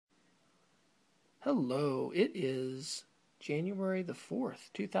Hello, it is January the 4th,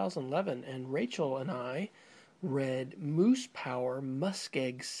 2011, and Rachel and I read Moose Power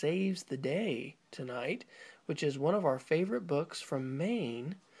Muskeg Saves the Day tonight, which is one of our favorite books from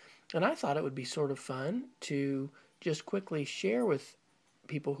Maine. And I thought it would be sort of fun to just quickly share with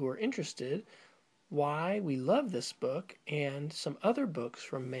people who are interested why we love this book and some other books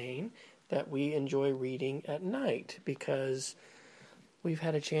from Maine that we enjoy reading at night, because we've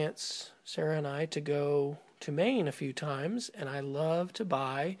had a chance, Sarah and I, to go to Maine a few times, and I love to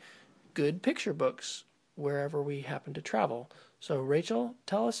buy good picture books wherever we happen to travel. So, Rachel,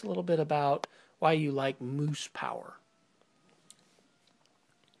 tell us a little bit about why you like Moose Power.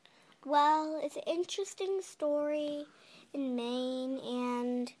 Well, it's an interesting story in Maine,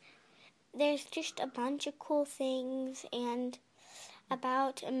 and there's just a bunch of cool things and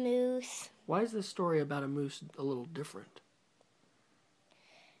about a moose. Why is this story about a moose a little different?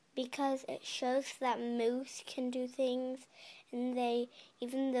 Because it shows that moose can do things, and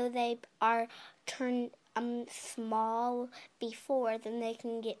even though they are turned small before, then they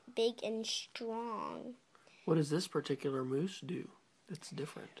can get big and strong. What does this particular moose do that's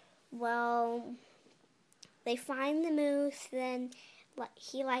different? Well, they find the moose, then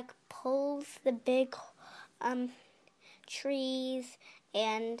he pulls the big trees,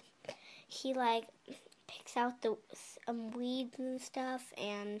 and he picks out the weeds and stuff,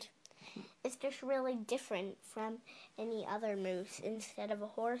 and it's just really different from any other moose instead of a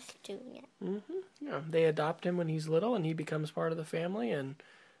horse doing it. Yeah, they adopt him when he's little, and he becomes part of the family and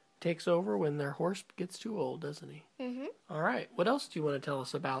takes over when their horse gets too old, doesn't he? All right. What else do you want to tell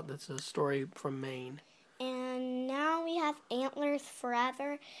us about that's a story from Maine? And now we have Antlers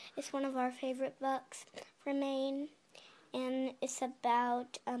Forever. It's one of our favorite books from Maine, and it's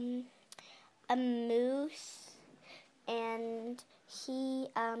about a moose, and he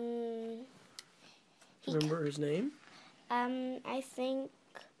Remember his name? I think,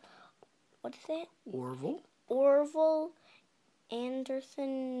 what is it? Orville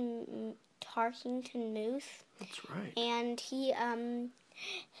Anderson Tarkington Moose. That's right. And he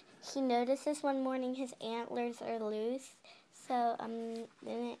notices one morning his antlers are loose. So then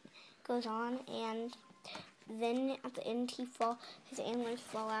it goes on, and then at the end his antlers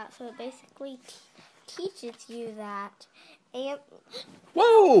fall out. So it basically teaches you that.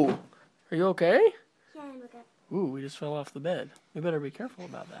 Whoa! Are you okay? Yeah, I'm okay. Ooh, we just fell off the bed. We better be careful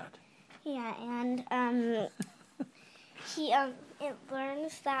about that. Yeah, and it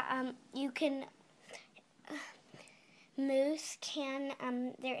learns that moose can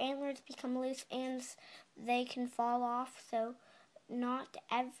their antlers become loose and they can fall off, so not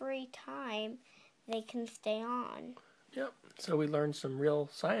every time they can stay on. Yep. So we learned some real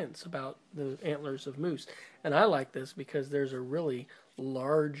science about the antlers of moose. And I like this because there's a really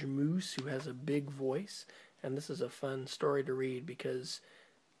large moose who has a big voice. And this is a fun story to read because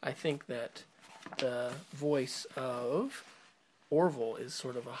I think that the voice of Orville is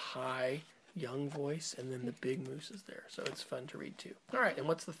sort of a high, young voice, and then the big moose is there. So it's fun to read too. All right, and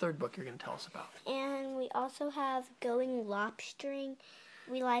what's the third book you're going to tell us about? And we also have Going Lobstering.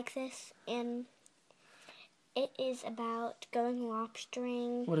 We like this, and it is about going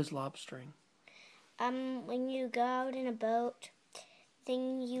lobstering. What is lobstering? When you go out in a boat,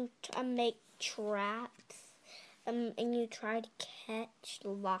 then you make traps, and you try to catch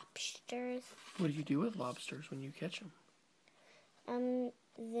lobsters. What do you do with lobsters when you catch them?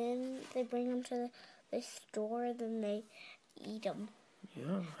 Then they bring them to the store, then they eat them.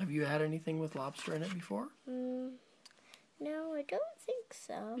 Yeah. Have you had anything with lobster in it before? No, I don't think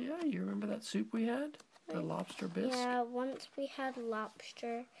so. Yeah, you remember that soup we had? The lobster bisque? Yeah, once we had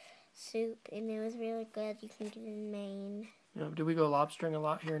lobster soup, and it was really good. You can get it in Maine. Yeah, do we go lobstering a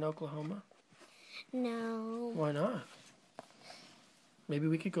lot here in Oklahoma? No. Why not? Maybe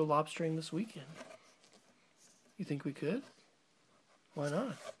we could go lobstering this weekend. You think we could? Why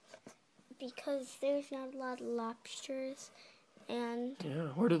not? Because there's not a lot of lobsters, and... Yeah,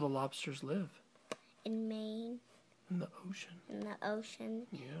 where do the lobsters live? In Maine. In the ocean. In the ocean.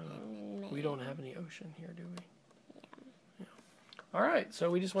 Yeah. And in Maine. We don't have any ocean here, do we? Yeah. All right,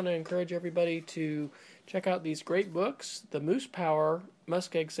 so we just want to encourage everybody to check out these great books. The Moose Power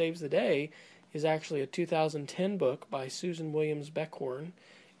Muskeg Saves the Day is actually a 2010 book by Susan Williams Beckhorn,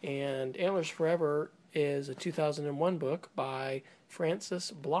 and Antlers Forever is a 2001 book by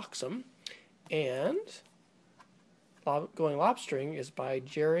Frances Bloxham, and Going Lobstering is by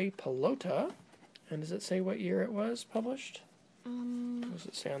Jerry Pelota. And does it say what year it was published? What does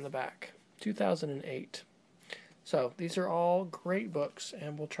it say on the back? 2008. So these are all great books,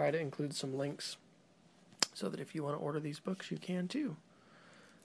 and we'll try to include some links so that if you want to order these books, you can too.